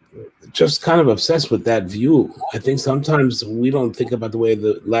just kind of obsessed with that view. I think sometimes we don't think about the way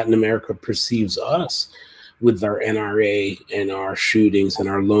that Latin America perceives us. with our NRA and our shootings and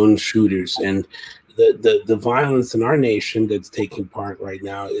our lone shooters, and the violence in our nation that's taking part right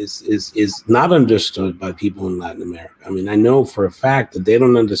now is not understood by people in Latin America. I mean, I know for a fact that they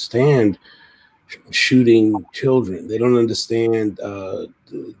don't understand shooting children. They don't understand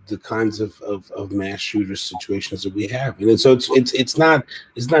the kinds of mass shooter situations that we have, and so it's not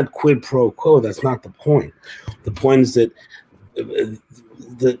quid pro quo. That's not the point. The point is that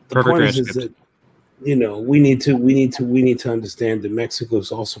the point is that, you know, we need to understand that Mexico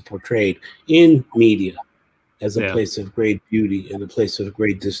is also portrayed in media as a place of great beauty and a place of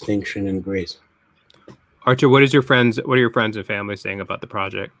great distinction and grace. Archer, what are your friends and family saying about the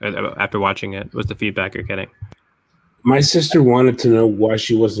project after watching it? What's the feedback you're getting? My sister wanted to know why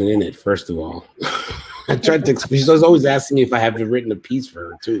she wasn't in it, first of all. I tried to explain. She was always asking me if I have written a piece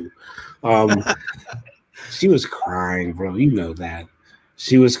for her, too. She was crying, bro. You know that.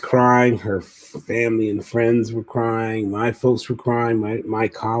 She was crying. Her family and friends were crying. My folks were crying. My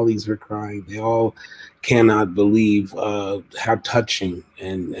colleagues were crying. They all cannot believe how touching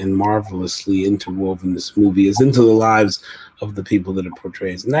and marvelously interwoven this movie is into the lives of the people that it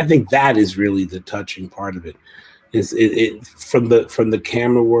portrays. And I think that is really the touching part of it. Is it from the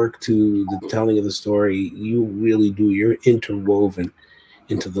camera work to the telling of the story, you really do. You're interwoven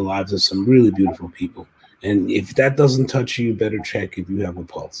into the lives of some really beautiful people. And if that doesn't touch you, you better check if you have a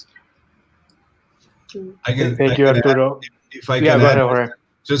pulse. Thank you, Arturo. If I can add,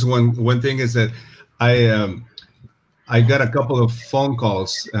 just one thing is that I got a couple of phone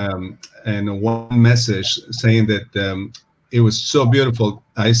calls and one message saying that it was so beautiful.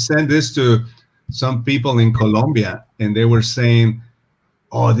 I sent this to some people in Colombia, and they were saying,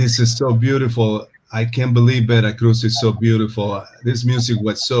 "Oh, this is so beautiful. I can't believe Veracruz is so beautiful. This music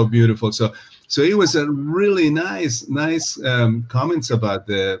was so beautiful." So it was a really nice comments about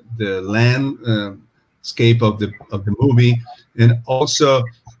the landscape of the movie, and also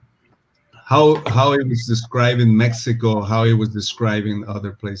how it was describing Mexico, how it was describing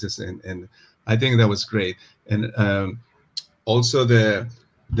other places, and I think that was great. And also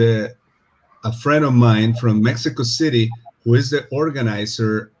a friend of mine from Mexico City, who is the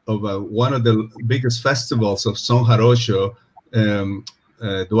organizer of one of the biggest festivals of Son Jarocho,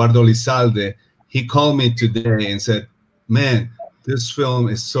 Eduardo Lizalde, he called me today and said, "Man, this film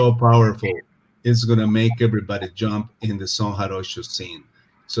is so powerful. It's gonna make everybody jump in the Son Jarocho scene."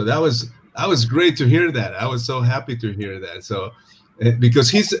 So that was great to hear that. I was so happy to hear that. So because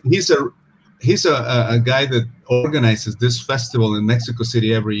he's a guy that organizes this festival in Mexico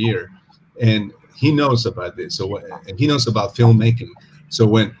City every year, and he knows about this. So and he knows about filmmaking. So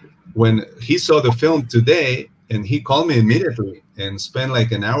when he saw the film today, and he called me immediately and spent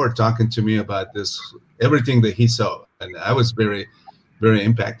like an hour talking to me about this, everything that he saw, and I was very, very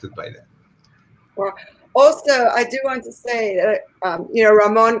impacted by that. Well, also, I do want to say that you know,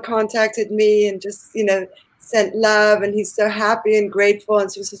 Ramon contacted me and just, you know, sent love, and he's so happy and grateful, and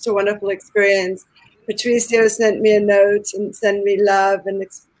it was such a wonderful experience. Patricio sent me a note and sent me love and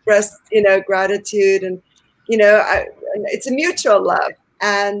expressed, you know, gratitude, and you know, it's a mutual love.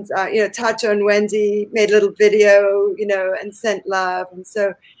 And you know, Tacho and Wendy made a little video, you know, and sent love, and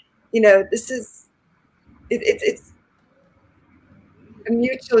so, you know, this is it's a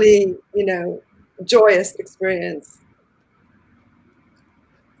mutually, you know, joyous experience.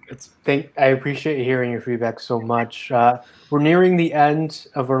 I appreciate hearing your feedback so much. We're nearing the end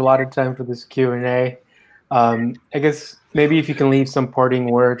of our allotted time for this Q&A. I guess maybe if you can leave some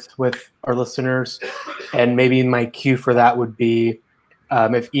parting words with our listeners, and maybe my cue for that would be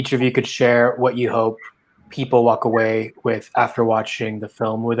if each of you could share what you hope people walk away with after watching the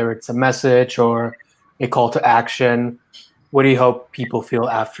film, whether it's a message or a call to action. What do you hope people feel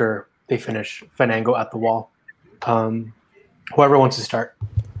after they finish Fandango at the Wall? Whoever wants to start.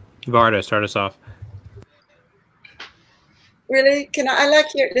 Varda, start us off. Really? I like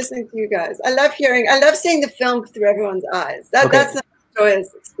listening to you guys. I love seeing the film through everyone's eyes. That's a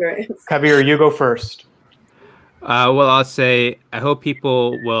joyous experience. Kabir, you go first. Well, I'll say I hope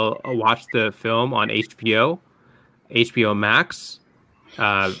people will watch the film on HBO Max,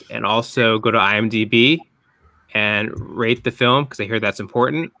 and also go to IMDb and rate the film, because I hear that's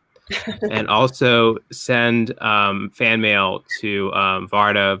important. And also send fan mail to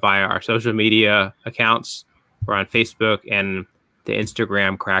Varda via our social media accounts. We're on Facebook and the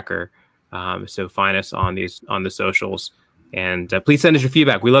Instagram Cracker. So find us on the socials, and please send us your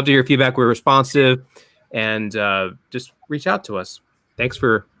feedback. We love to hear feedback. We're responsive, and just reach out to us. Thanks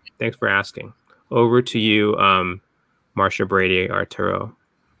for asking. Over to you, Marsha Brady, Arturo.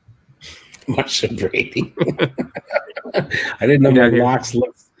 Marsha Brady. I didn't know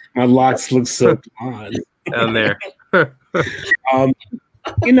my locks look so odd. down there.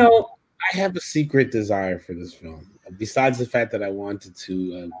 You know, I have a secret desire for this film. Besides the fact that I wanted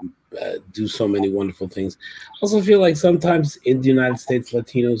to do so many wonderful things, I also feel like sometimes in the United States,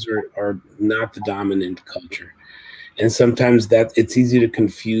 Latinos are not the dominant culture. And sometimes that it's easy to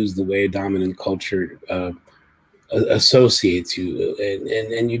confuse the way dominant culture associates you,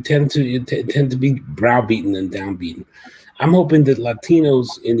 and you tend to be browbeaten and downbeaten. I'm hoping that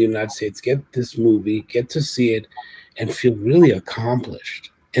Latinos in the United States get this movie, get to see it, and feel really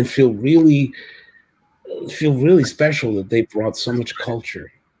accomplished, and feel really special that they brought so much culture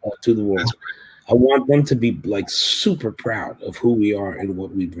to the world. I want them to be like super proud of who we are and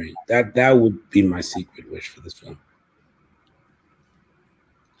what we bring. That would be my secret wish for this film.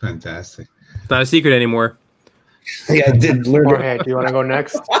 Fantastic. It's not a secret anymore. Yeah, I did learn. Jorge, do you want to go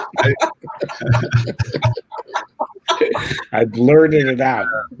next? I blurted it out.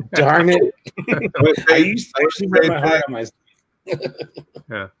 Darn it! I actually put my heart on myself.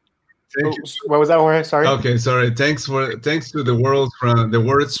 Yeah. What was that, Jorge? Sorry. Okay, sorry. Thanks to the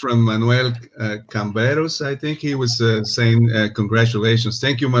words from Manuel Camberos. I think he was saying congratulations.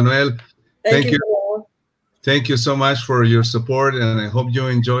 Thank you, Manuel. Thank you. Thank you so much for your support, and I hope you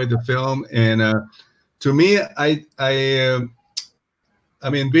enjoyed the film. And to me, I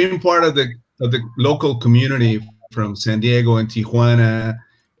mean, being part of the local community from San Diego and Tijuana,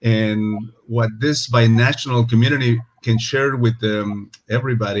 and what this binational community can share with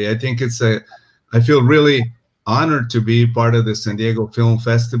everybody, I think I feel really honored to be part of the San Diego Film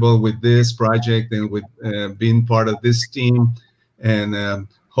Festival with this project and with being part of this team. And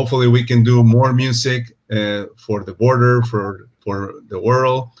hopefully we can do more music for the border, for the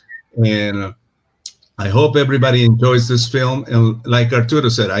world. And I hope everybody enjoys this film. And like Arturo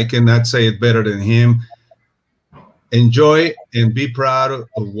said, I cannot say it better than him. Enjoy and be proud of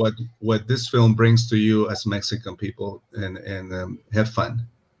what this film brings to you as Mexican people, and have fun.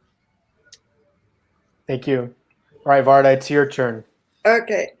 Thank you. All right, Varda, it's your turn.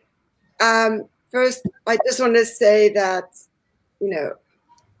 Okay. First, I just want to say that,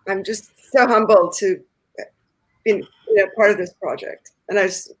 I'm just so humbled to be part of this project. And I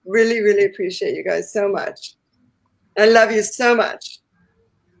just really, really appreciate you guys so much. I love you so much.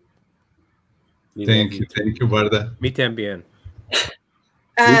 Thank you, Varda. Mi también.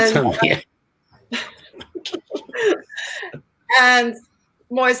 And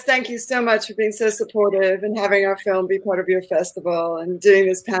Moise, thank you so much for being so supportive and having our film be part of your festival and doing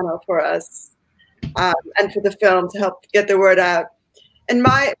this panel for us, and for the film to help get the word out. And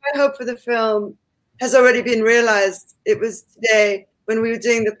my hope for the film has already been realized. It was today when we were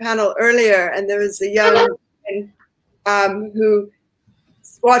doing the panel earlier, and there was a young woman who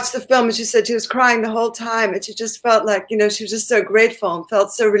watched the film, and she said she was crying the whole time, and she just felt like, she was just so grateful and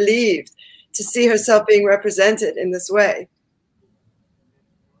felt so relieved to see herself being represented in this way.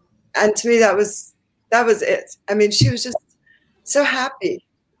 And to me, that was it. I mean, she was just so happy,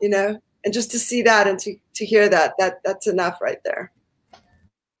 and just to see that and to hear that's enough right there.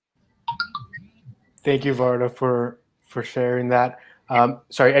 Thank you, Varda, for sharing that.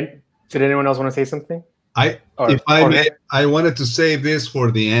 Sorry, did anyone else want to say something? I wanted to save this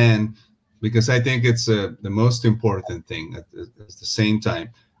for the end, because I think it's the most important thing at the same time.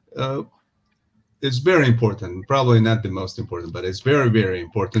 It's very important, probably not the most important, but it's very, very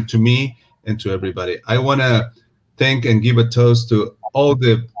important to me and to everybody. I want to thank and give a toast to all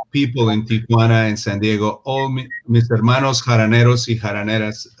the people in Tijuana and San Diego, all mis hermanos jaraneros y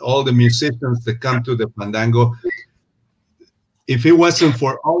jaraneras, all the musicians that come to the Fandango. If it wasn't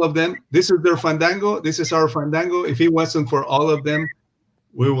for all of them, this is their Fandango, this is our Fandango. If it wasn't for all of them,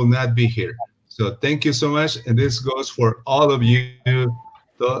 we will not be here. So thank you so much. And this goes for all of you,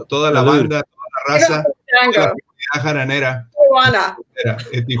 toda la banda, toda la raza, la comunidad jaranera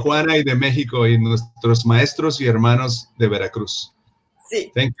de Tijuana y de México, y nuestros maestros y hermanos de Veracruz.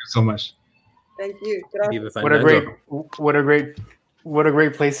 Sí. Thank you so much. Thank you. What a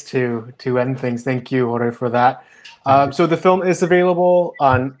great place to end things. Thank you, Jorge, for that. So the film is available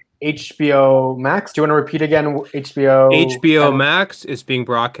on HBO Max. Do you want to repeat again? HBO Max is being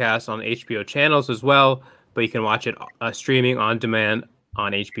broadcast on HBO channels as well, but you can watch it streaming on demand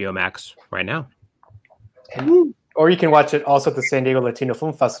on HBO Max right now. Or you can watch it also at the San Diego Latino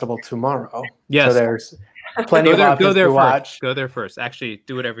Film Festival tomorrow. Yes. So there's plenty of options to watch. Go there first. Actually,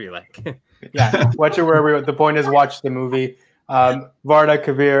 do whatever you like. Yeah, watch it wherever. The point is, watch the movie. Varda,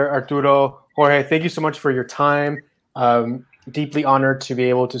 Kabir, Arturo, Jorge, thank you so much for your time. Deeply honored to be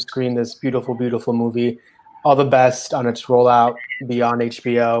able to screen this beautiful, beautiful movie. All the best on its rollout beyond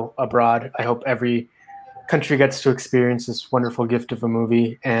HBO, abroad. I hope every country gets to experience this wonderful gift of a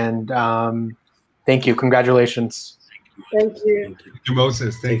movie. And Thank you. Congratulations. Thank you. Thank you,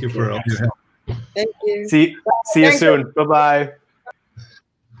 Moses. Thank you for all your help. Thank you. See you soon. Bye-bye.